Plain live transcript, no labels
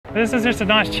This is just a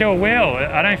nice chill wheel.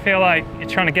 I don't feel like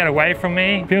it's trying to get away from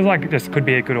me. Feels like this could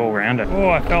be a good all-rounder. Oh,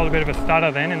 I felt a bit of a stutter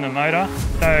then in the motor.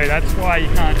 So that's why you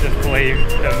can't just believe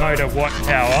the motor watt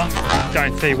power.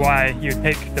 Don't see why you'd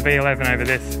pick the V11 over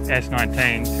this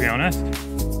S19, to be honest.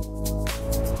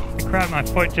 Crap, my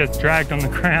foot just dragged on the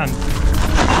ground.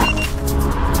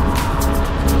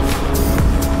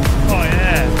 Oh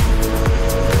yeah.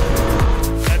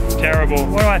 That's terrible.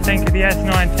 What do I think of the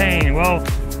S19? Well,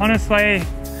 honestly,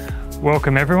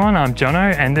 welcome everyone, I'm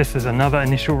Jono and this is another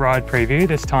initial ride preview,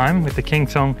 this time with the King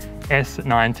Song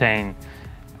S19.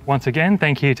 Once again,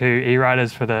 thank you to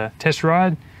E-Riders for the test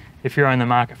ride. If you're on the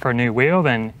market for a new wheel,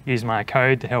 then use my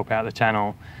code to help out the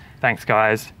channel. Thanks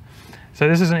guys. So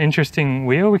this is an interesting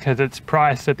wheel because it's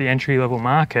priced at the entry-level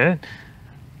market,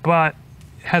 but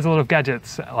it has a lot of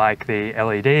gadgets like the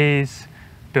LEDs,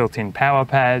 built-in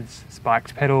Powerpads,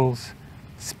 spiked pedals,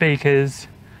 speakers.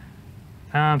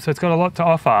 So it's got a lot to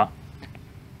offer.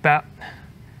 But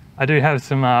I do have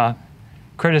some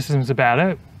criticisms about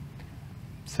it,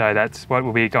 so that's what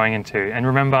we'll be going into. And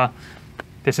remember,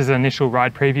 this is an initial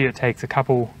ride preview. It takes a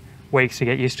couple weeks to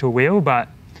get used to a wheel, but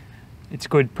it's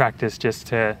good practice just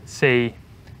to see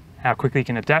how quickly you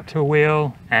can adapt to a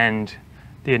wheel and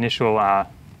the initial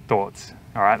thoughts.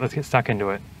 All right, let's get stuck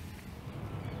into it.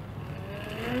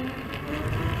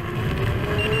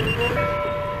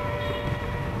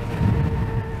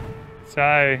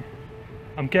 So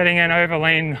I'm getting an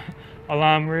Overlean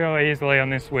alarm real easily on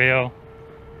this wheel.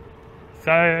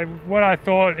 So what I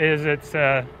thought is it's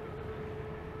a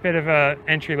bit of a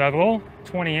entry level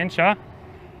 20-incher,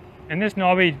 and this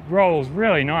knobby rolls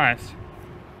really nice.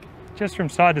 Just from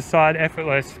side to side,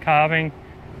 effortless carving.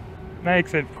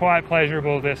 Makes it quite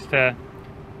pleasurable just to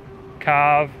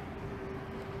carve.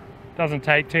 Doesn't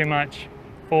take too much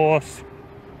force.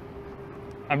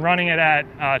 I'm running it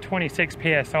at 26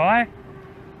 PSI.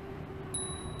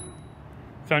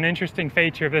 So an interesting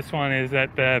feature of this one is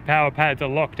that the power pads are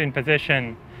locked in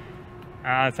position.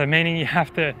 So meaning you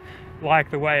have to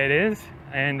like the way it is,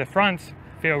 and the fronts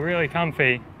feel really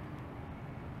comfy.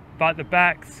 But the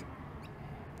backs,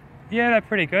 yeah, they're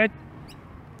pretty good.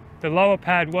 The lower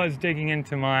pad was digging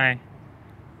into my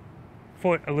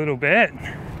foot a little bit.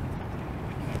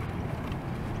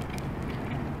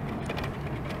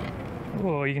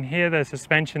 Oh, you can hear the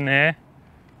suspension there.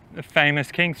 The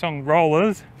famous King Song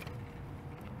rollers.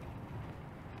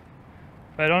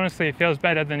 But honestly, it feels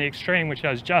better than the Extreme, which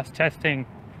I was just testing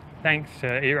thanks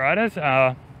to E-Riders.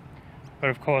 But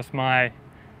of course, my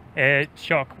air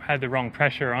shock had the wrong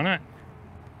pressure on it.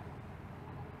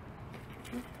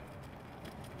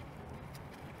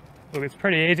 Look, it's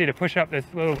pretty easy to push up this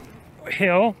little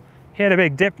hill. Hit a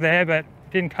big dip there, but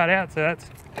didn't cut out, so that's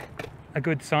a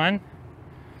good sign.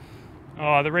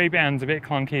 Oh, the rebound's a bit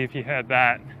clunky if you heard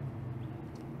that.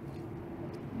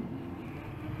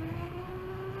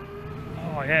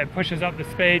 Oh yeah, it pushes up the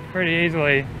speed pretty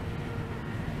easily.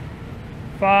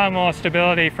 Far more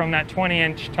stability from that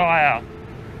 20-inch Tyre.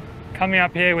 Coming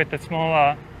up here with the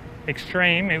smaller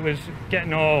Extreme, it was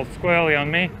getting all squirrely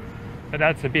on me, but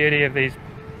that's the beauty of these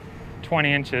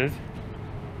 20 inches.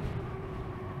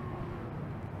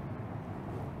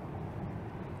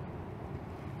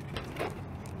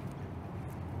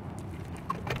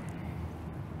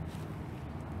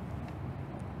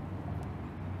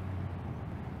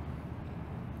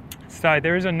 So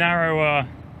there is a narrower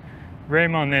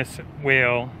rim on this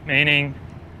wheel, meaning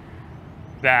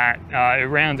that it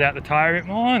rounds out the tyre a bit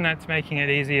more, and that's making it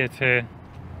easier to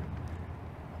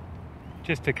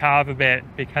just to carve a bit,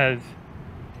 because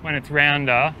when it's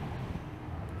rounder,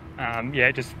 yeah,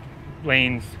 it just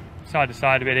leans side to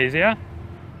side a bit easier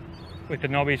with the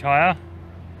knobby tyre.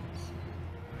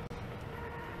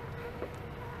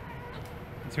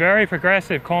 It's very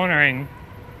progressive cornering.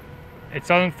 It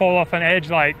doesn't fall off an edge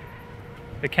like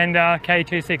the Kenda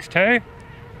K262,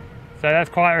 so that's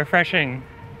quite refreshing.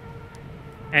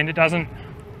 And it doesn't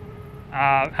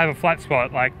have a flat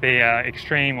spot like the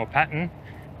Extreme or Pattern,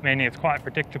 meaning it's quite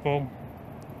predictable.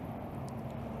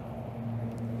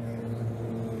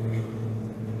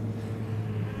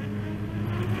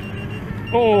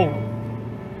 Oh,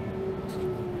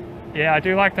 yeah, I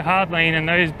do like the hard lean, and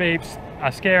those beeps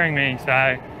are scaring me.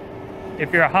 So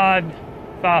if you're a hard,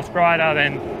 fast rider,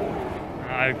 then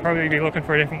I'd probably be looking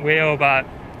for a different wheel. But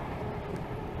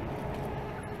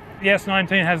the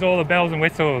S19 has all the bells and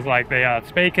whistles, like the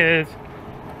speakers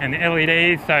and the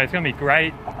LEDs, so it's going to be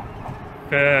great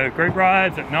for group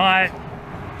rides at night,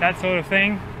 that sort of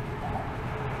thing.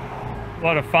 A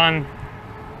lot of fun,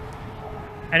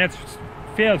 and it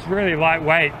feels really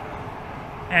lightweight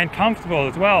and comfortable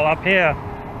as well up here.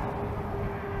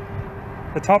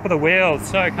 the top of the wheel is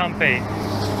so comfy.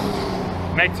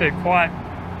 Makes it quite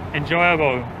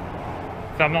enjoyable.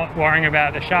 So I'm not worrying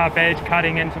about the sharp edge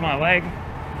cutting into my leg.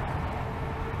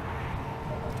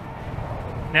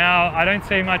 Now, I don't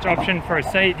see much option for a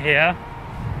seat here.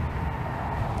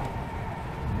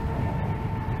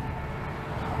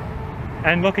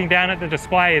 And looking down at the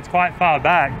display, it's quite far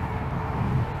back.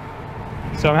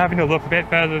 So I'm having to look a bit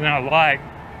further than I like.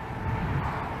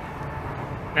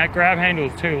 That grab handle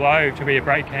is too low to be a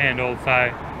brake handle,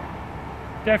 so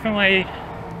definitely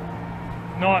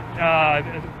not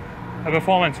a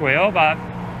performance wheel, but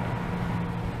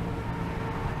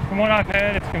from what I've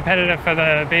heard, it's competitive for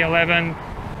the V11,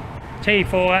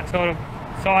 T4, that sort of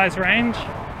size range.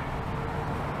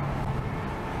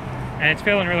 And it's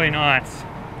feeling really nice.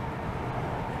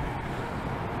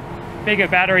 Bigger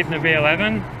battery than the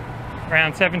V11,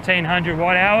 around 1700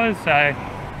 watt hours, so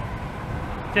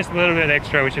just a little bit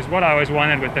extra, which is what I always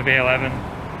wanted with the V11.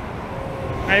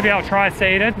 Maybe I'll try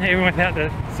seated, even without the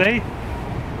seat.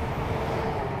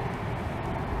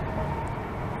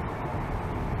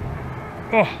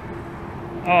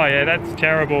 Oh yeah, that's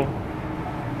terrible.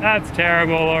 That's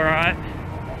terrible, alright.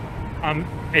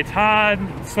 It's hard,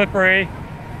 slippery,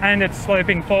 and it's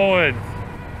sloping forwards.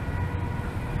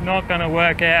 Not gonna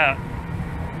work out.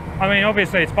 I mean,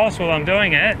 obviously it's possible I'm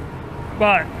doing it,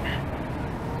 but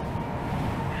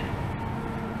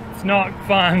it's not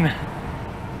fun.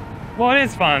 Well, it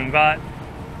is fun, but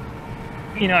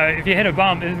you know, if you hit a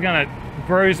bump, this is gonna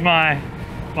bruise my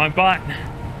butt.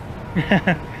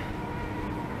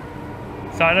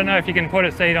 So I don't know if you can put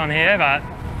a seat on here, but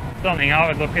something I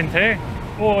would look into.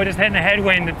 Or just hitting a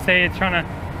headwind and see it's trying to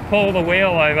pull the wheel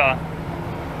over.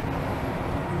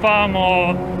 Far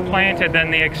more planted than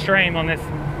the extreme on this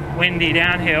windy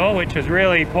downhill, which is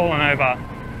really pulling over.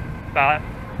 But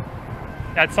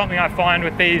that's something I find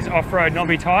with these off-road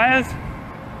knobby tyres,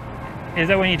 is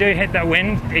that when you do hit that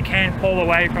wind, it can pull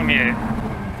away from you.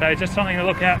 So it's just something to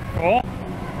look out for.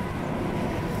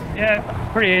 Yeah,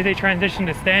 pretty easy transition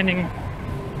to standing.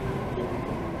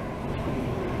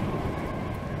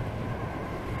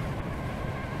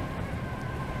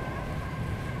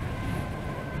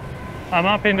 I'm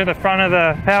up into the front of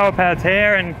the Powerpads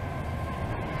here, and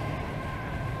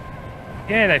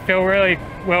yeah, they feel really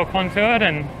well contoured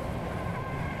and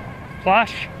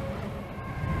plush.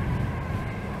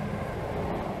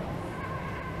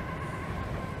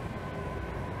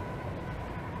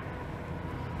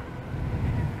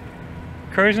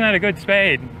 Cruising at a good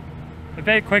speed, a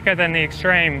bit quicker than the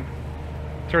extreme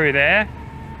through there,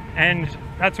 and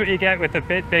that's what you get with a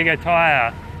bit bigger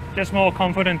tyre. Just more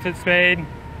confidence at speed.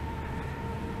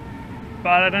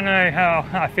 But I don't know how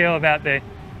I feel about the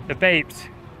beeps.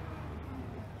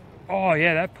 Oh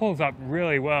yeah, that pulls up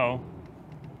really well.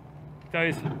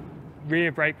 Those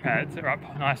rear brake pads are up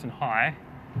nice and high,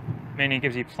 meaning it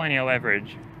gives you plenty of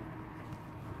leverage.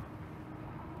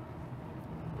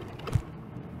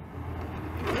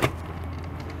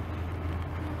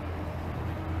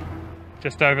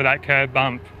 Just over that curb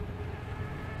bump.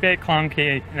 Bit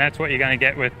clunky, and that's what you're going to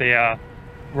get with the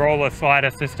roller slider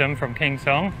system from King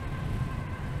Song.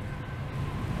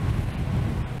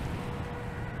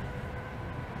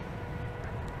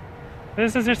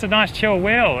 This is just a nice chill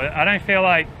wheel. I don't feel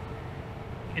like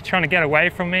it's trying to get away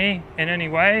from me in any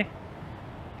way.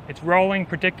 It's rolling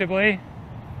predictably.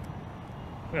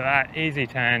 Look at that, easy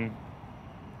turn.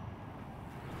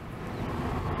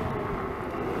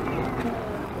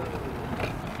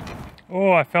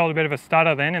 Oh, I felt a bit of a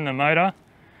stutter then in the motor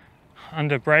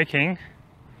under braking.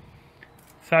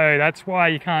 So that's why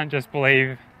you can't just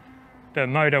believe the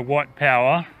motor watt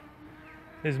power.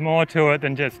 There's more to it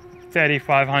than just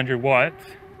 3,500 watts.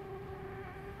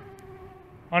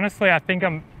 Honestly, I think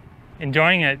I'm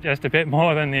enjoying it just a bit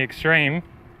more than the extreme.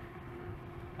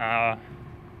 I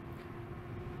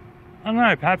don't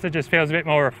know, perhaps it just feels a bit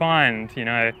more refined, you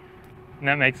know, and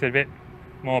that makes it a bit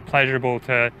more pleasurable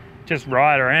to just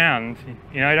ride around.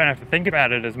 You know, you don't have to think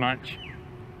about it as much.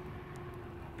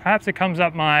 Perhaps it comes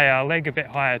up my leg a bit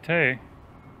higher too.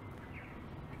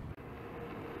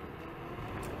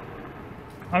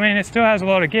 I mean, it still has a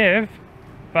lot of give,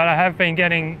 but I have been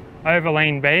getting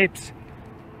overlean beeps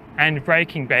and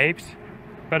braking beeps,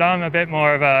 but I'm a bit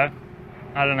more of a,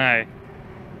 I don't know,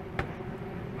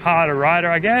 harder rider,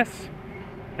 I guess.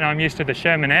 And I'm used to the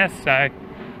Sherman S, so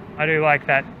I do like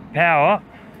that power.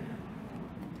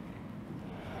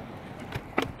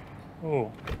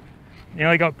 Oh,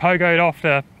 nearly got pogoed off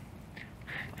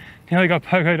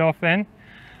then.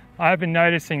 I've been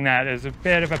noticing that there's a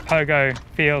bit of a pogo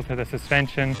feel to the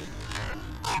suspension.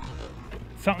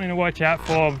 Something to watch out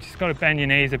for. Just got to bend your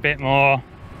knees a bit more.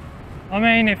 I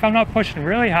mean, if I'm not pushing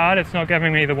really hard, it's not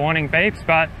giving me the warning beeps,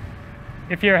 but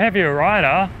if you're a heavier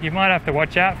rider, you might have to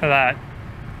watch out for that.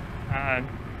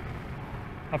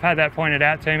 I've had that pointed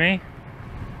out to me.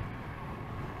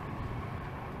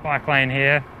 Bike lane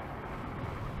here.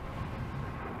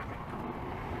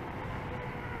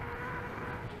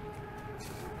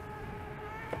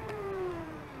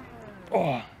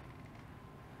 Oh,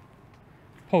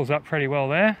 pulls up pretty well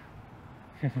there.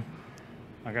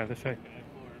 I'll go this way.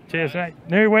 Cheers, mate.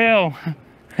 New wheel.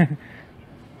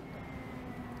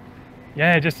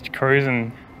 Yeah, just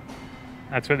cruising.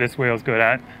 That's what this wheel's good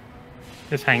at.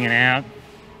 Just hanging out,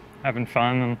 having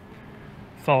fun, and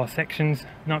slower sections,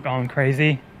 not going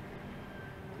crazy.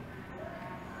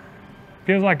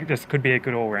 Feels like it just could be a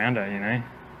good all-rounder, you know.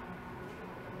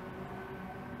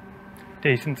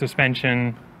 Decent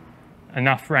suspension,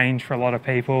 enough range for a lot of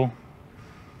people.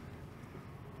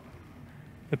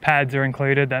 The pads are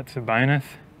included, that's a bonus.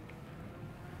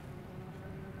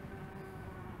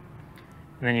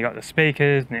 And then you got the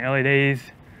speakers and the LEDs.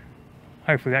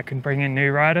 Hopefully that can bring in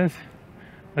new riders.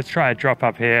 Let's try a drop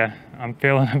up here. I'm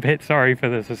feeling a bit sorry for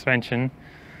the suspension.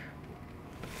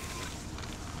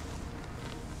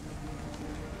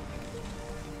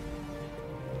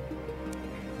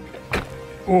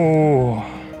 Oh,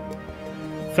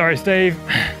 sorry, Steve.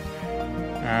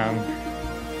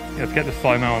 Let's get the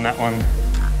slow-mo on that one.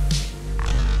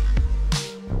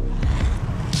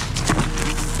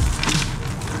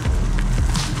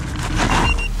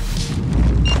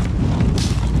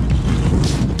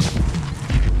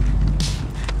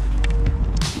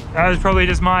 That was probably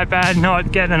just my bad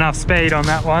not getting enough speed on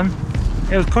that one.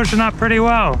 It was pushing up pretty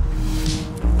well.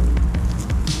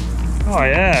 Oh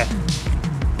yeah,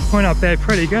 went up there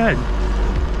pretty good.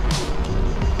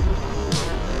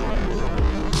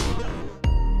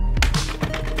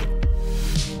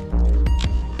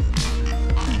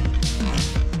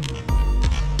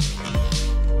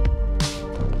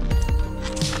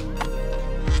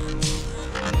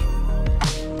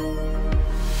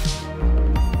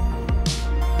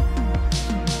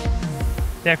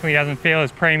 Definitely doesn't feel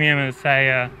as premium as, say,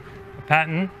 a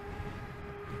Pattern,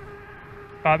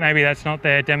 but maybe that's not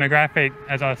their demographic.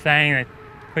 As I was saying, they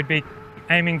could be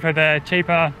aiming for the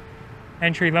cheaper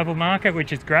entry-level market,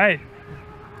 which is great.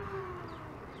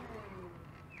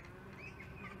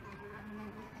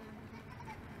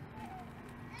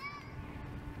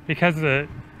 Because the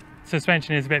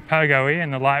suspension is a bit pogo-y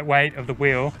and the lightweight of the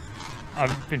wheel,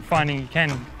 I've been finding you can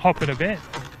hop it a bit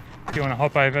if you want to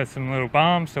hop over some little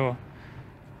bumps or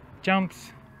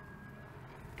jumps.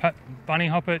 Bunny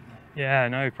hop it, yeah,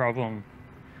 no problem.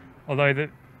 Although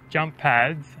the jump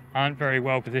pads aren't very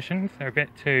well positioned, they're a bit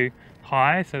too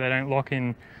high so they don't lock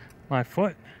in my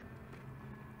foot.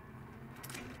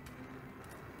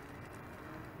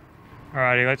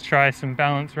 Alrighty, let's try some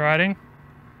balance riding.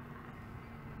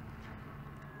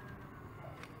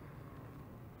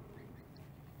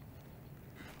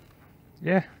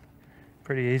 Yeah,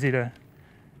 pretty easy to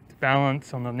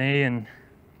balance on the knee and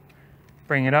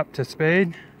bring it up to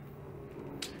speed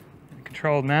in a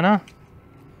controlled manner.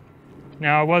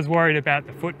 Now I was worried about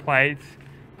the foot plates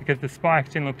because the spikes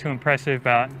didn't look too impressive,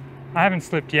 but I haven't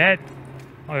slipped yet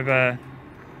over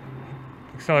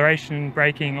acceleration,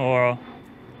 braking or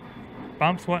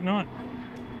bumps, whatnot.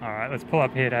 Alright, let's pull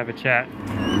up here to have a chat.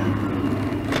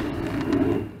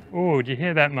 Oh, did you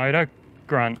hear that motor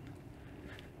grunt?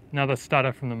 Another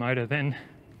stutter from the motor then.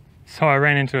 So I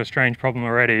ran into a strange problem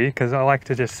already because I like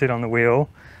to just sit on the wheel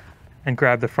and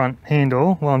grab the front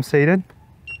handle while I'm seated.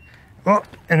 Oh,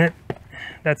 and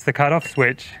that's the cutoff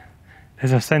switch.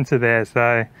 There's a sensor there,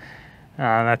 so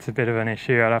that's a bit of an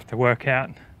issue. I'd have to work out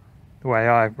the way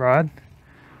I ride.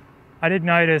 I did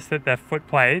notice that the foot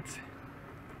plates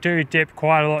do dip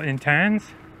quite a lot in turns,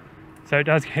 so it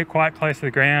does get quite close to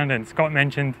the ground, and Scott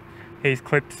mentioned he's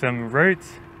clipped some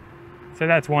roots. So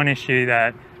that's one issue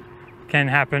that can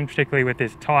happen, particularly with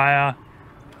this tyre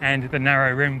and the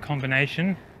narrow rim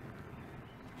combination.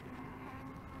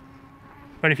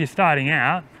 But if you're starting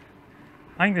out,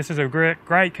 I think this is a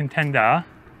great contender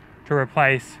to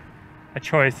replace a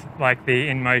choice like the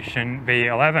Inmotion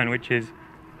V11, which is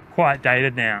quite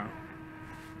dated now.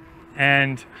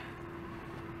 And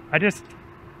I just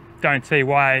don't see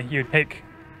why you'd pick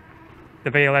the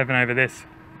V11 over this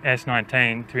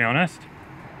S19, to be honest.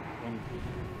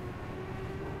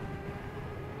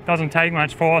 Doesn't take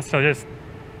much force to just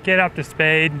get up to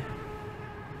speed,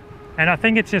 and I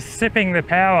think it's just sipping the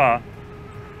power,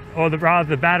 or rather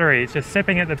the battery. It's just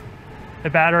sipping at the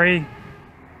battery.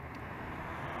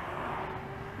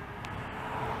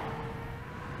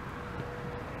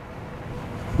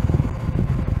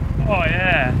 Oh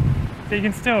yeah, So you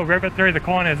can still rip it through the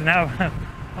corners and have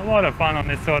a lot of fun on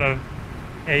this sort of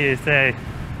EUC.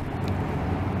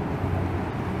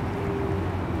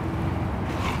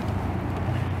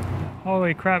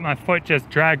 Holy crap, my foot just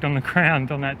dragged on the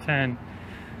ground on that turn.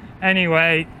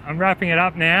 Anyway, I'm wrapping it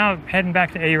up now, heading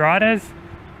back to E-Riders.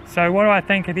 So what do I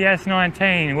think of the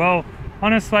S19? Well,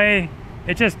 honestly,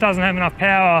 it just doesn't have enough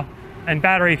power and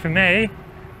battery for me,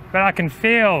 but I can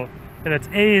feel that it's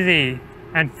easy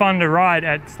and fun to ride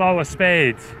at slower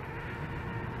speeds.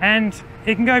 And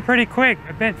it can go pretty quick,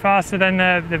 a bit faster than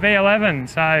the V11,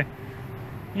 so,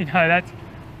 you know, that's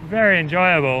very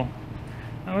enjoyable.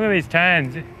 And look at these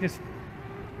turns, just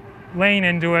lean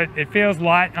into it. It feels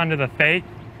light under the feet,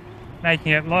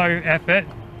 making it low effort,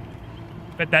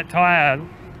 but that tyre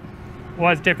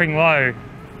was dipping low.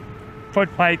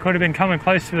 Footplate could have been coming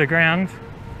close to the ground.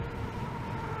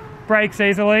 Brakes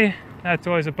easily, that's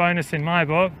always a bonus in my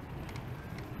book.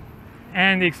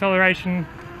 And the acceleration,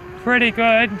 pretty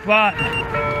good, but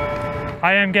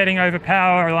I am getting over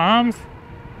power alarms,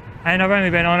 and I've only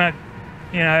been on it,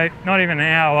 you know, not even an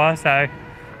hour, so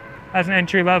as an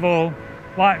entry-level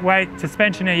lightweight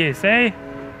suspension EUC,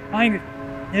 I think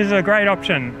this is a great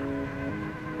option.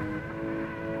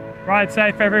 Ride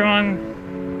safe,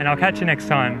 everyone, and I'll catch you next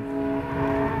time.